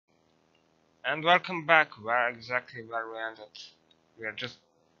And welcome back. Where exactly where we ended? We are just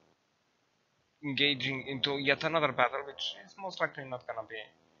engaging into yet another battle, which is most likely not gonna be.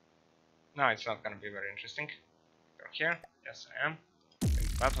 No, it's not gonna be very interesting. You're here. Yes, I am. In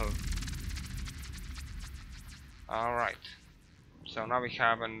battle. All right. So now we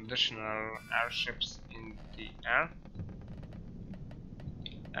have an additional airships in the air,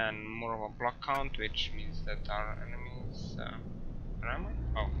 and more of a block count, which means that our enemies. Where am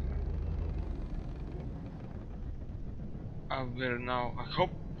I? Oh. I will now.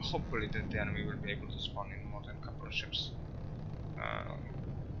 Hopefully, that the enemy will be able to spawn in more than a couple of ships. Uh,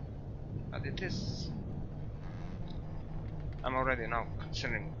 but it is. I'm already now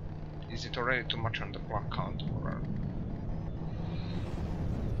considering. Is it already too much on the block count, or?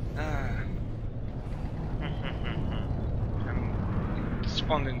 And it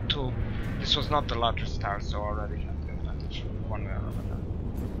spawned in two. This was not the largest star, so I already had the advantage one way or another.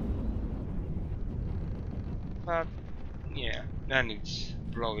 But yeah, then it's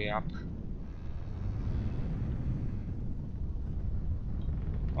blowing up.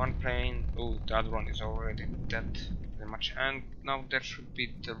 One plane. Oh, the other one is already dead, pretty much. And now there should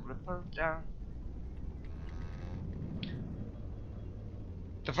be the Ripper there.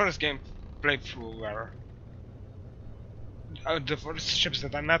 The first game playthrough where the first ships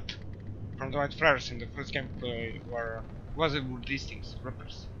that I met from the White Flares in the first gameplay were these things,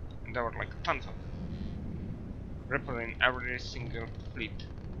 Rippers, and there were like tons of Ripper in every single fleet,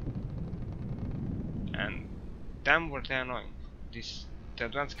 and them were they annoying. The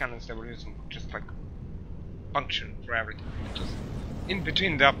advanced cannons they were using were just like punctured for everything. It was in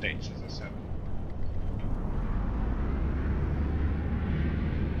between the updates, as I said.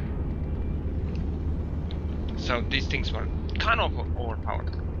 So these things were kind of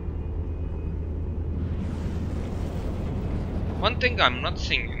overpowered. One thing I'm not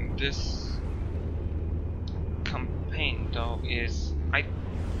seeing in this campaign though is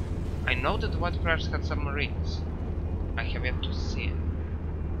I know that the White Flares had submarines. I have yet to see it.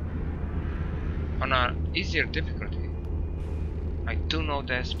 On an easier difficulty, I do know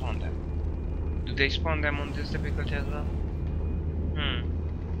they spawn them. Do they spawn them on this difficulty as well?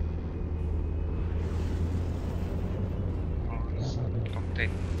 Or they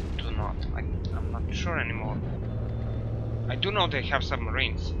do not. I'm not sure anymore. I do know they have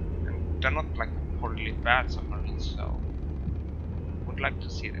submarines, and they're not like horribly bad submarines, so would like to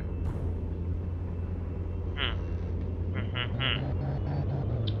see them.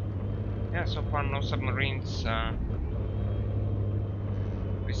 Yeah, so far no submarines.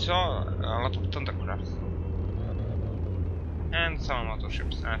 We saw a lot of thundercrafts and some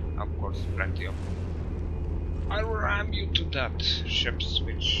ships, and of course plenty of. I'll ram you to that ships,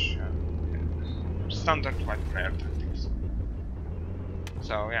 which standard White Flare tactics.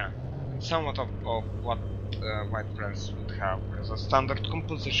 So yeah, somewhat of what White Flares would have as a standard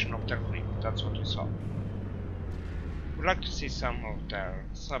composition of their fleet. That's what we saw. We'd like to see some of their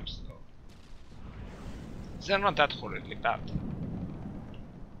subs though. They're not that horribly bad.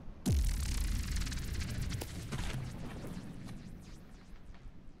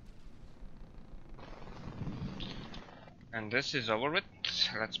 And this is over with.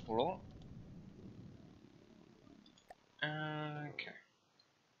 Let's pull. Okay.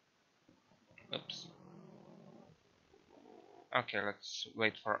 Oops. Okay, let's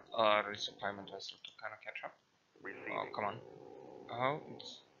wait for a resupplement vessel to kind of catch up. Oh, come on. Oh,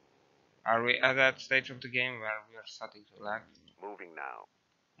 are we at that stage of the game where we are starting to lag? Moving now.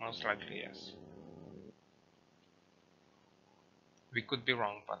 Most likely, yes. We could be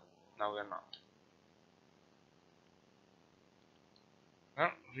wrong, but no, we're not.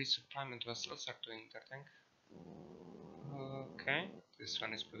 Well, resupplement vessels are doing their thing. Okay, this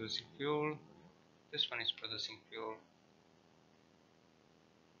one is producing fuel. This one is producing fuel.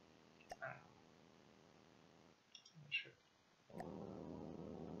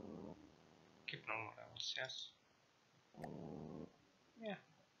 Keep normal levels, yes. Yeah.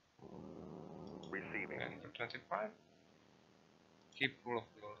 Receiving. And for 25. Keep full of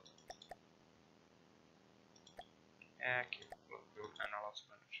fuel. Yeah, keep full of fuel and a lot of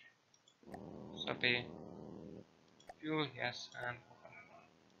energy. Copy. Fuel, yes, and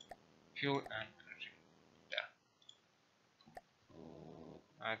fuel and energy. There.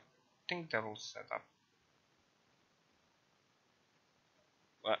 I think that will set up.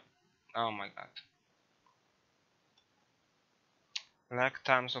 What? Oh my god. Lag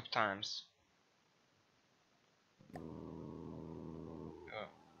times of times.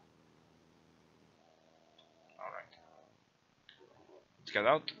 Alright. Let's get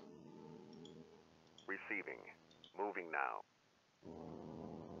out. Receiving. Moving now.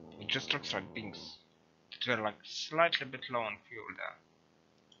 just looks like beings that were like slightly bit low on fuel there.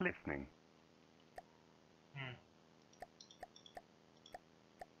 Listening.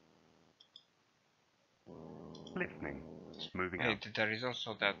 Listening. Moving out. There is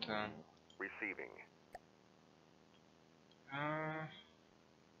also that. Receiving.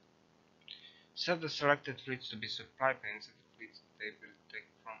 Set the selected fleets to be supply planes that the fleets they will take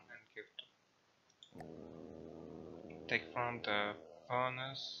from and give to. Take from the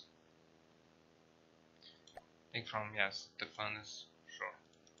furnace. Take from, yes, the furnace, sure.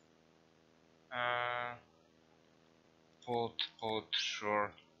 Port,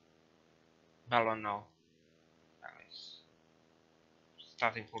 sure. Ballon, no. Nice.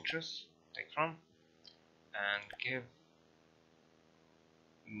 Starting fortress, take from. And give.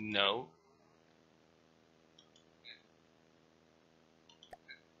 No.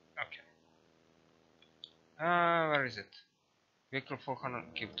 Okay. Where is it? Vehicle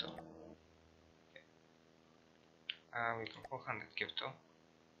 400, give to. Okay. Vehicle 400, give to.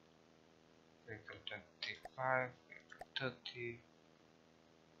 Vehicle 25, vehicle 30.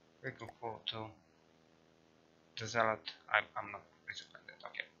 Vehicle 42. The Zealot, I'm not resupplied that,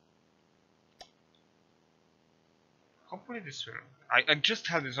 okay. Hopefully this will. I just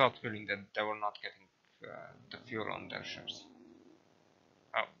had this odd feeling that they were not getting the fuel on their ships.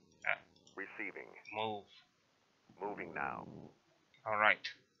 Oh, Receiving. move. Moving now. Alright.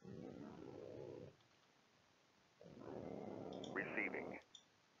 Receiving.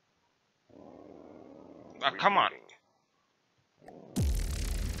 Come on.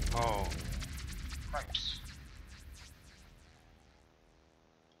 Oh. Cripes.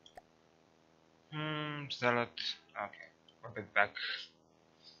 Zealot. Okay. A bit back.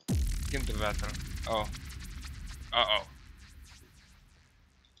 Give the battle. Oh. Uh-oh.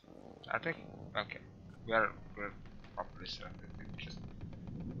 Attack? Okay. We're properly selected. Just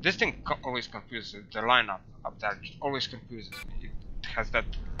this thing always confuses the lineup up there. Just always confuses me. It has that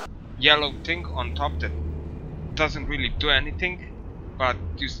yellow thing on top that doesn't really do anything, but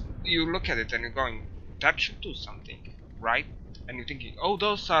you look at it and you're going, that should do something, right? And you're thinking, oh,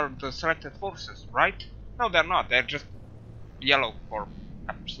 those are the selected forces, right? No, they're not. They're just yellow for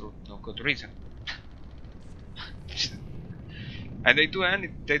absolute no good reason. And they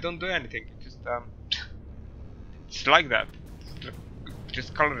don't do anything. Just it's like that.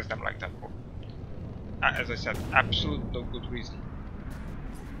 Just colors them like that for, as I said, absolute no good reason.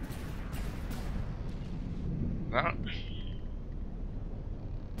 Well,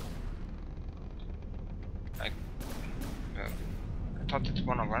 I thought that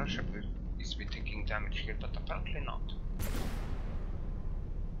one of our ships is be taking damage here, but apparently not.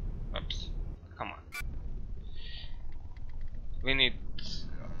 Oops, come on. We need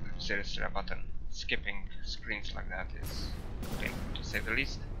seriously a button. Skipping screens like that is painful to say the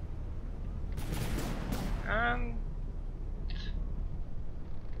least. And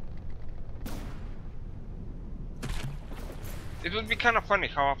it would be kind of funny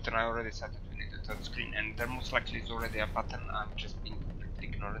how often I already said that we need a third screen, and there most likely is already a button. I'm just being completely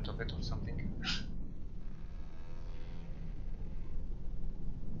ignorant of it or something.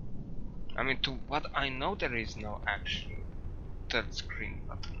 I mean, to what I know, there is no actual third screen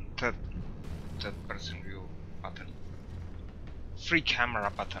button, third person view button, free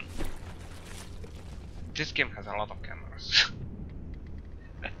camera button. This game has a lot of cameras.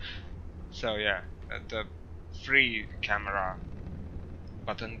 So yeah, the free camera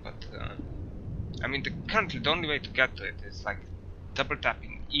button, but I mean, currently the only way to get to it is like double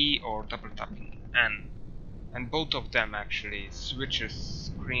tapping E or double tapping N, and both of them actually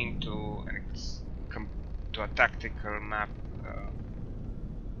switches screen to a tactical map,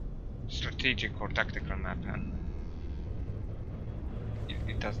 strategic or tactical map, and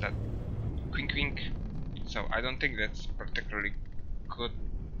it does that wink wink. So I don't think that's particularly good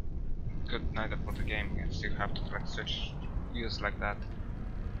neither for the game, as you have to like switch views like that.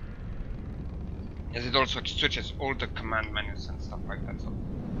 As it also switches all the command menus and stuff like that, so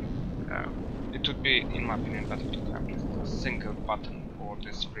it would be, in my opinion, better to have just a single button for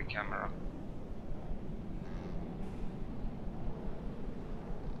this free camera.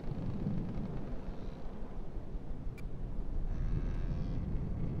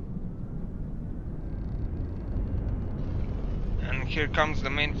 And here comes the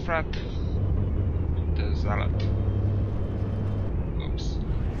main threat, the Zealot. Oops.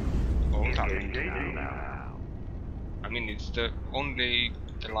 All target. I mean, it's the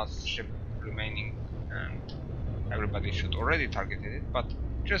last ship remaining, and everybody should already target it, but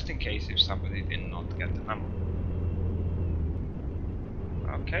just in case if somebody did not get the number.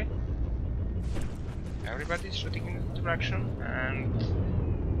 Okay. Everybody's shooting in the direction, and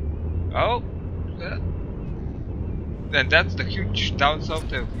Oh, and that's the huge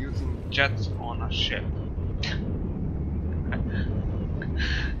downside of using jets on a ship.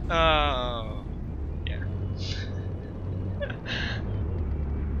 Oh, yeah.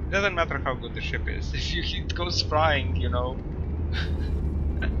 Doesn't matter how good the ship is, if it goes flying, you know.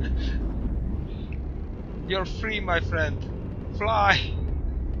 You're free, my friend. Fly!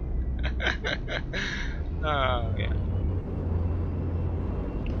 Yeah.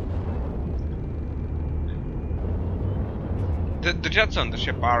 The jets on the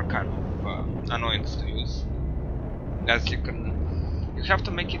ship are kind of annoyance to use, as you have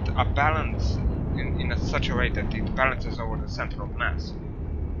to make it a balance in such a way that it balances over the center of mass.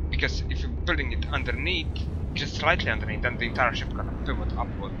 Because if you're building it underneath, just slightly underneath, then the entire ship gonna pivot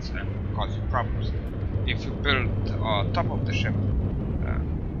upwards and cause you problems. If you build on top of the ship,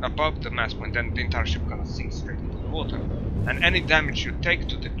 above the mass point, then the entire ship gonna sink straight into the water. And any damage you take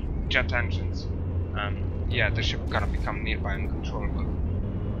to the jet engines, yeah, the ship gonna become nearby uncontrollable.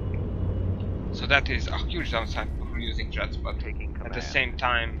 So that is a huge downside for using jets, but at the same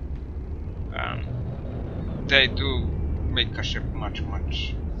time, they do make a ship much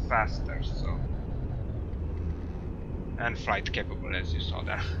faster, so, and flight capable, as you saw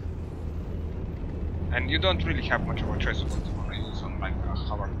there. And you don't really have much of a choice of what you want to use on like a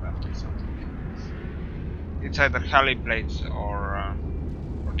hovercraft or something. It's either heli blades or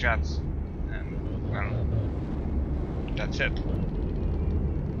jets, and well, that's it.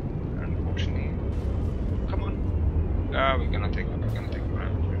 Unfortunately, come on. We're gonna take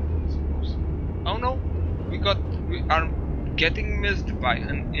ground here, I suppose. Oh no, we are getting missed by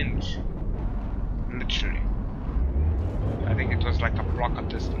an inch, literally. I think it was like a block of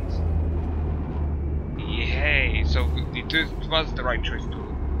distance. Yay! So it was the right choice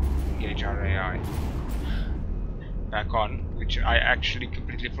to engage our AI back on, which I actually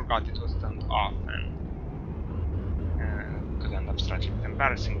completely forgot it was turned off, and could end up slightly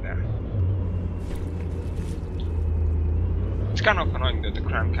embarrassing there. It's kind of annoying that the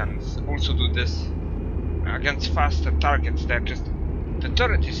cram cannons also do this against faster targets. They're just, the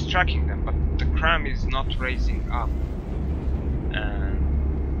turret is tracking them, but the cram is not raising up.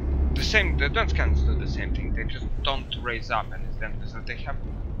 The advanced cannons do the same thing. They just don't raise up, and so they have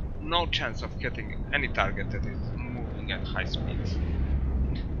no chance of getting any target that is moving at high speeds.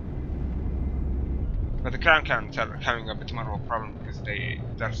 But the cram cannons are having a bit more of a problem because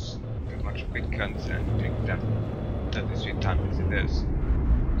there's pretty much big guns and take that the sweet time as it is.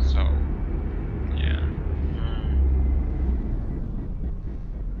 So yeah.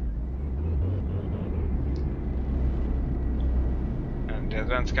 And the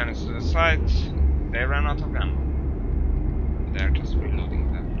advanced cannons to the side, they ran out of ammo. They're just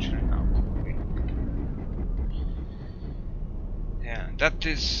reloading them right now. Yeah, that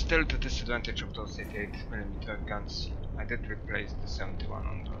is still the disadvantage of those 88mm guns. I did replace the 71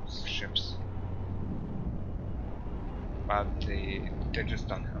 on those ships, but they just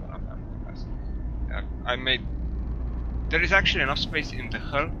don't have enough ammo capacity. There is actually enough space in the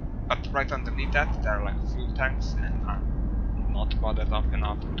hull, but right underneath that there are like fuel tanks, and I'm not bothered up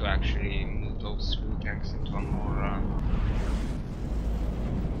enough to actually move those fuel tanks into a more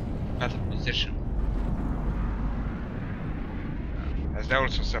better position. As they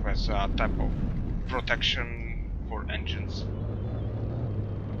also serve as a type of protection for engines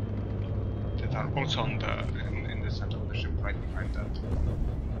that are also on in the center of the ship, right behind that.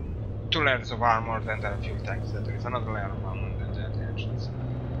 2 layers of armor, then there are fuel tanks, then there is another layer of armor, and then there are the engines.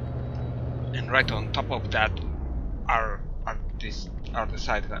 And right on top of that are the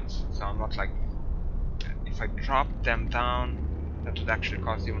side guns. So I'm not like, if I drop them down, that would actually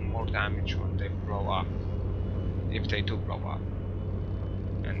cause even more damage when they blow up, if they do blow up.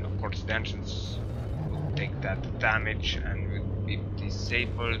 And of course the engines would take that damage and would be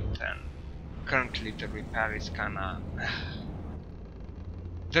disabled, and currently the repair is kinda...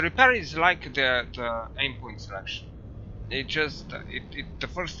 the repair is like the aim point selection. It just, the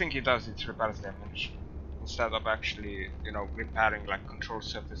first thing it does is repairs the ammunition, instead of actually, you know, repairing like control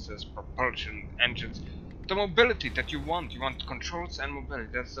surfaces, propulsion, engines. The mobility that you want controls and mobility,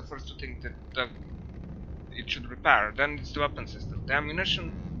 that's the first 2 things that it should repair. Then it's the weapon system. The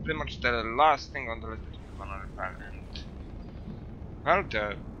ammunition, pretty much the last thing on the list that you want to repair, and well,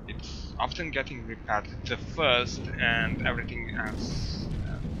 it's often getting repaired the first, and everything else,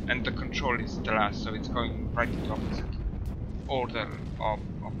 and the control is the last, so it's going right in the opposite order of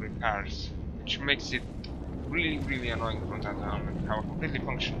repairs, which makes it really annoying from time to time. You have a completely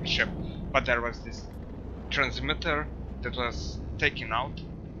functional ship, but there was this transmitter that was taken out,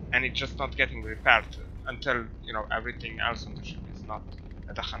 and it's just not getting repaired until, you know, everything else on the ship is not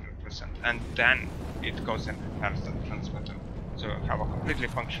at 100%, and then it goes and repairs the transmitter. So you have a completely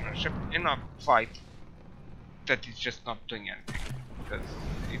functional ship in a fight that is just not doing anything because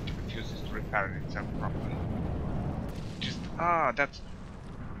it refuses to repair itself properly. Just that's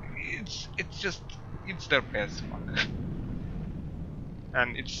it's their best fuck.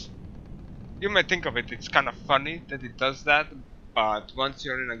 And you may think of it, it's kind of funny that it does that, but once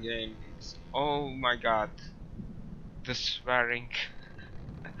you're in a game, it's oh my god, the swearing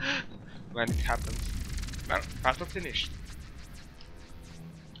when it happens. Well, battle finished.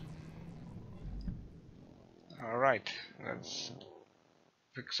 Alright, let's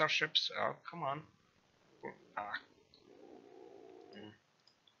fix our ships. Oh, come on.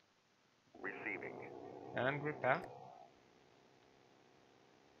 Receiving. And repair.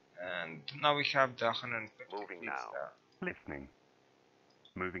 And now we have the 150 Moving feet now. there. Listening.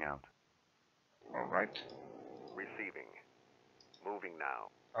 Moving out. Alright. Receiving. Moving now.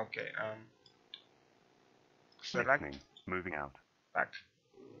 Okay, select. Listening. Moving out. Back.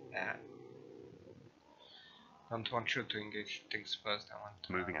 Don't want you to engage things first, I want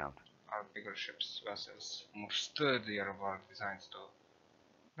Moving out. our bigger ships, vessels, more sturdier of our designs though.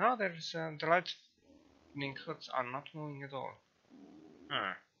 Now there's the lightning hoods are not moving at all.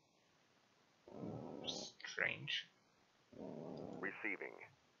 Huh. Strange. Receiving.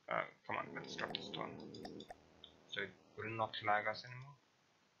 Come on, let's drop this one. So it will not lag us anymore.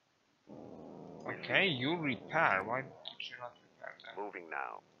 Okay, you repair. Why did you not repair that? Moving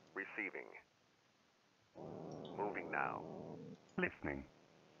now. Receiving. Moving now. Listening.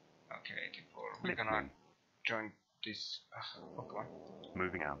 Okay, 84. We're gonna join this. Oh, come on.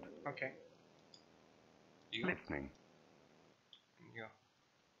 Moving out. Okay. You. Listening. You.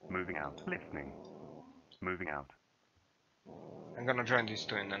 Moving out. Listening. Moving out. I'm gonna join these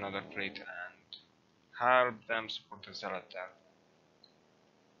two in another fleet and help them support the Zealot there.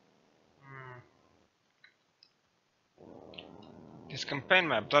 This campaign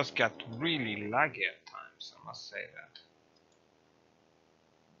map does get really laggy at times, I must say that.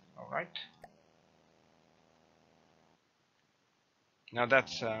 Alright. Now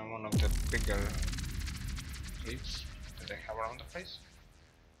that's one of the bigger fleets that they have around the place.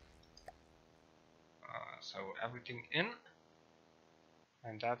 So everything in.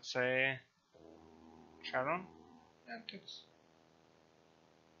 And that's a Charon. And it's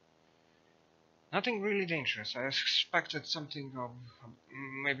nothing really dangerous. I expected something of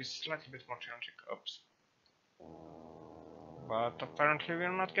maybe slightly bit more challenging. Oops. But apparently we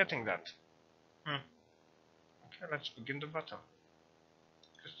are not getting that. Okay, let's begin the battle.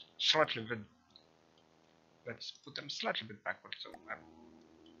 Just slightly bit. Let's put them slightly bit backwards, so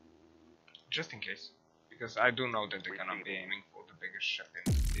just in case, because I do know that they're gonna be aiming for the biggest ship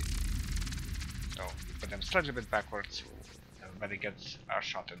in this. So we put them slightly bit backwards. Everybody gets a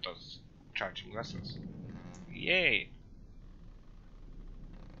shot at those charging vessels. Yay!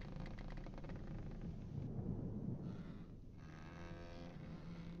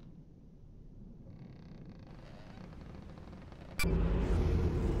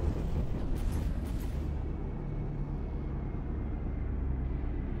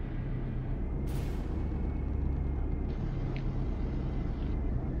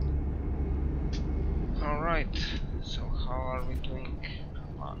 Alright, so how are we doing?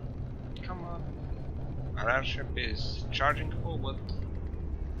 Come on, come on. Our airship is charging forward.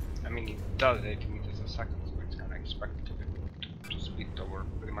 I mean, it does 80 meters a second, so it's kind of expected to speed over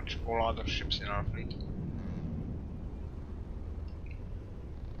pretty much all other ships in our fleet.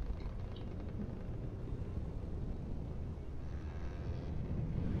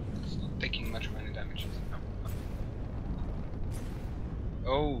 It's not taking much of any damage. No.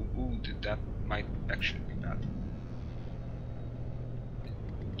 Oh, ooh, that might actually be bad.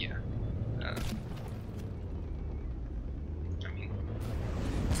 Yeah. I mean,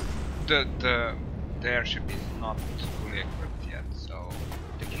 the airship is not fully equipped yet, so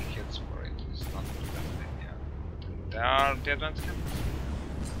taking hits for it is not the best idea. There are the advanced cannons,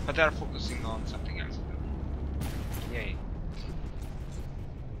 but they are focusing on something else. Yay!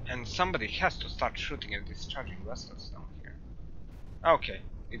 And somebody has to start shooting at these charging vessels down here. Okay,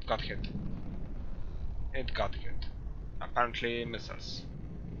 it got hit. It got hit. Apparently missiles.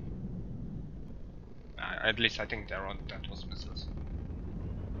 At least I think that was missiles.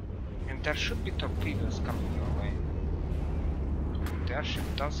 And there should be torpedoes coming your way. The airship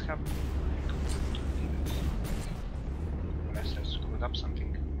does have torpedoes. Unless I screwed up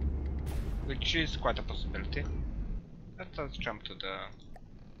something. Which is quite a possibility. Let us jump to the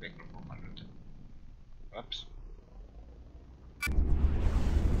vehicle 400. Oops.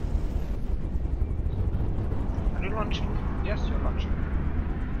 Are you launching? Yes, you're launching.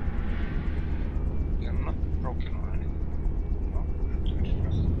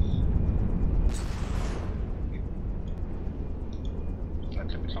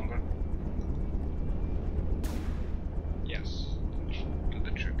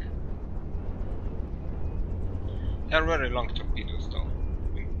 They're very long torpedoes though,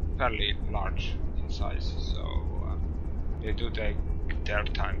 I mean, fairly large in size, so they do take their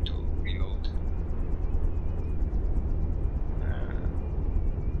time to reload.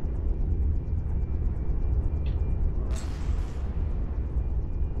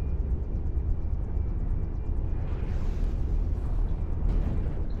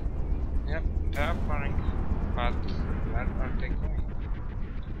 Yep, they're firing, but where are they going?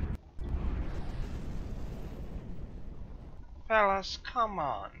 Fellas, come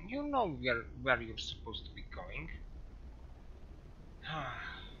on, you know where you're supposed to be going.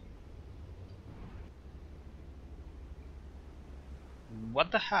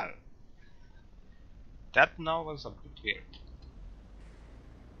 What the hell? That now was a bit weird.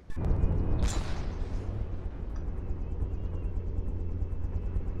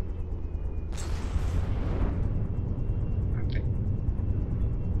 Okay.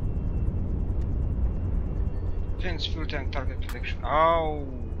 Fence fuel tank target prediction. Oh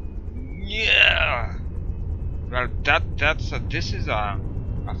yeah. Well, this is a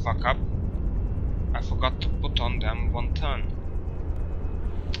fuck up. I forgot to put on them 1 ton.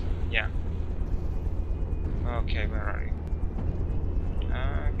 Yeah. Okay, where are you?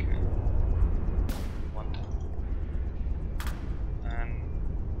 Okay. 1 ton.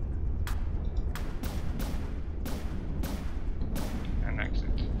 And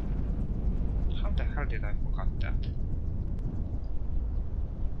exit. How the hell did I forget that?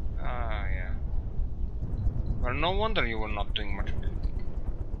 Ah, yeah. Well, no wonder you were not doing much building.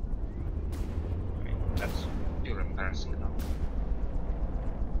 I mean, that's pure embarrassing now.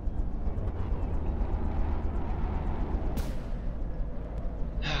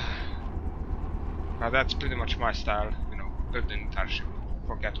 Now that's pretty much my style, you know, build an entire ship,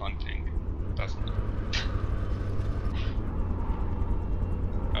 forget one thing, doesn't do.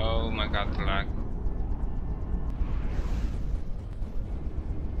 Oh my god, the lag.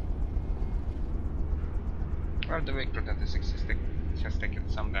 Well, the vehicle that is existing has taken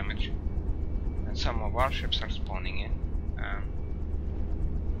some damage, and some of our ships are spawning in.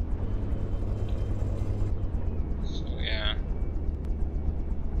 So yeah,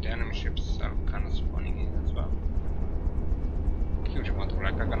 the enemy ships are kind of spawning in as well. Huge amount of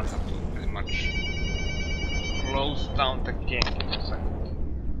lag. I'm gonna have to pretty much close down the game in a second.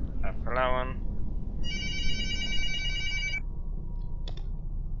 F11.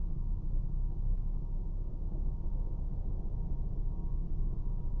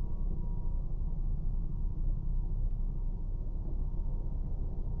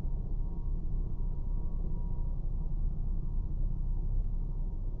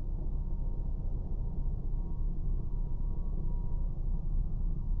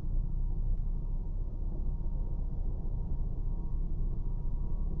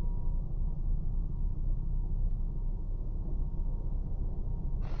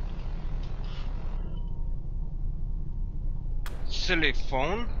 Silly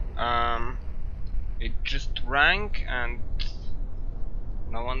phone. It just rang and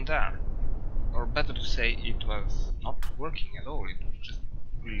no one there. Or better to say, it was not working at all. It was just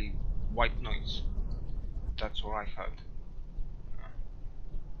really white noise. That's all I heard.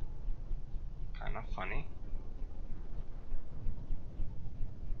 Kind of funny.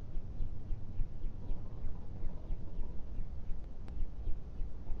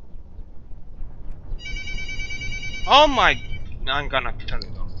 Oh my! I'm gonna turn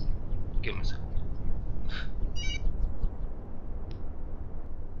it off. Give me a second.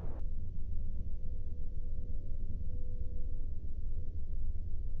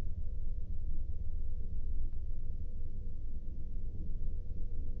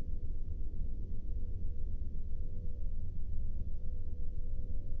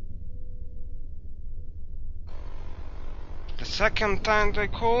 The second time they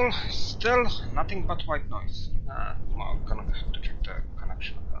call, still nothing but white noise. Well, I'm gonna have to check the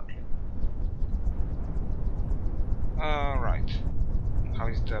connection apparently. Alright. How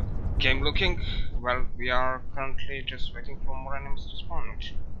is the game looking? Well, we are currently just waiting for more enemies to spawn,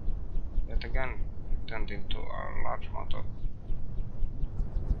 which yet again turned into a large amount of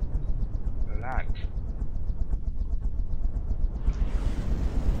lag.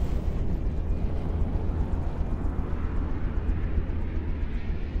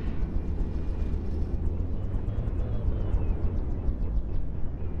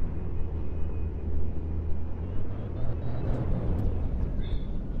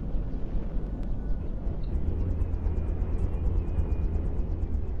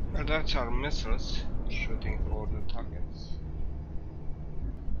 Well, that's our missiles shooting for the targets.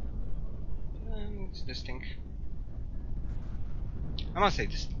 It's this thing. I must say,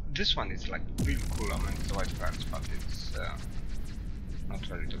 this this one is like really cool amongst the white flags, but it's not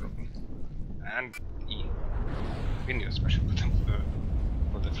very durable. And we need a special button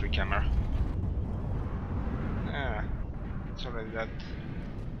for the free camera. Yeah, it's already dead.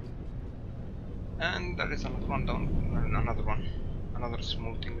 And there is another one down, another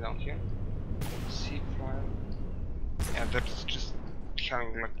small thing down here. Sea flyer. Yeah, that's just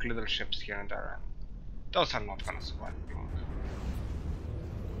having like little ships here and there, and those are not gonna survive long.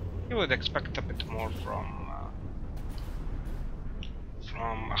 You would expect a bit more from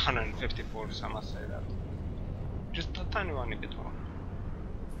 154, so I must say that. Just a tiny one, a bit more.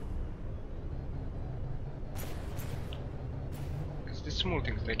 Because these small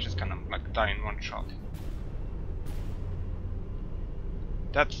things, they just kind of like die in one shot.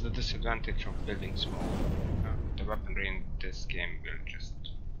 That's the disadvantage of building small. The weaponry in this game will just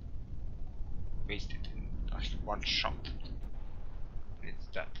waste it in just one shot. And it's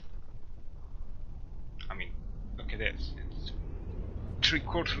dead. I mean, look at this. It's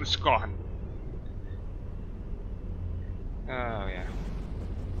 3/4 gone. Oh yeah.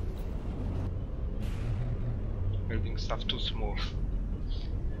 Building stuff too small.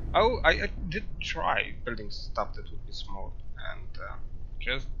 Oh, I did try building stuff that would be small, and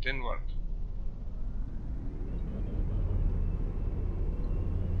just didn't work.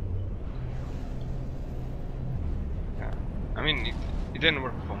 Yeah. I mean, it didn't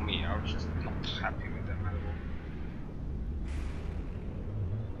work for me. I was just not happy with them at all.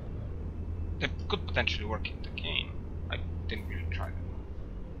 They could potentially work in the game. I didn't really try them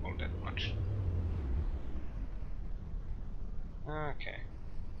all that much. Okay.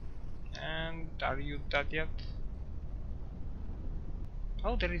 And are you dead yet?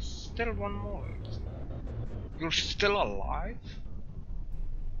 Oh, there is still one more. You're still alive?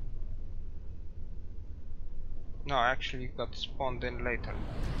 No, actually you got spawned in later.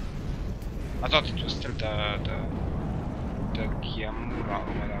 I thought it was still the Kiamura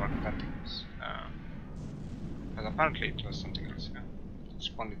or whatever that is. But apparently it was something else, yeah. It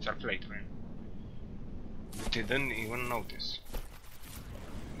spawned itself later in. Didn't even notice.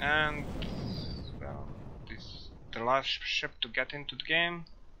 And well, this the last ship to get into the game.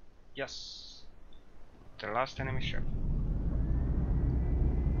 Yes. The last enemy ship.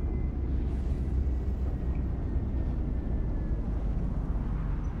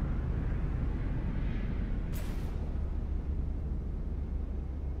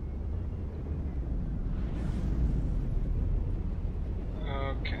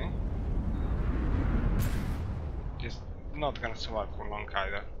 Okay. Just not gonna survive for long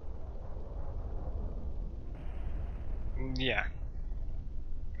either. Yeah.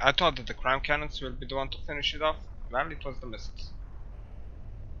 I thought that the crown cannons will be the one to finish it off. Well, it was the missiles.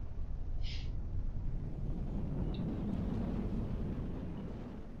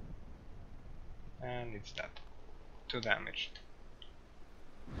 And it's dead. Too damaged.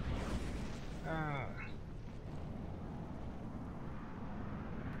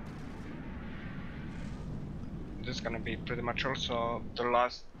 This is gonna be pretty much also the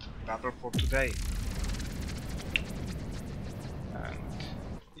last battle for today. And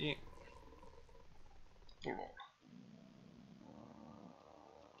yeah.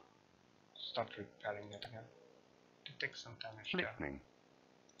 Start repairing it again. To take some damage there. Listening.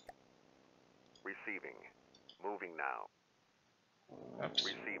 Receiving. Moving now. Oops.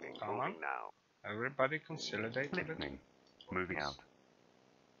 Receiving. Come Moving on. now. Everybody consolidate a bit. Listening. Moving out.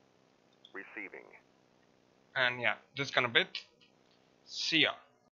 Receiving. And yeah, this kind of bit. See ya.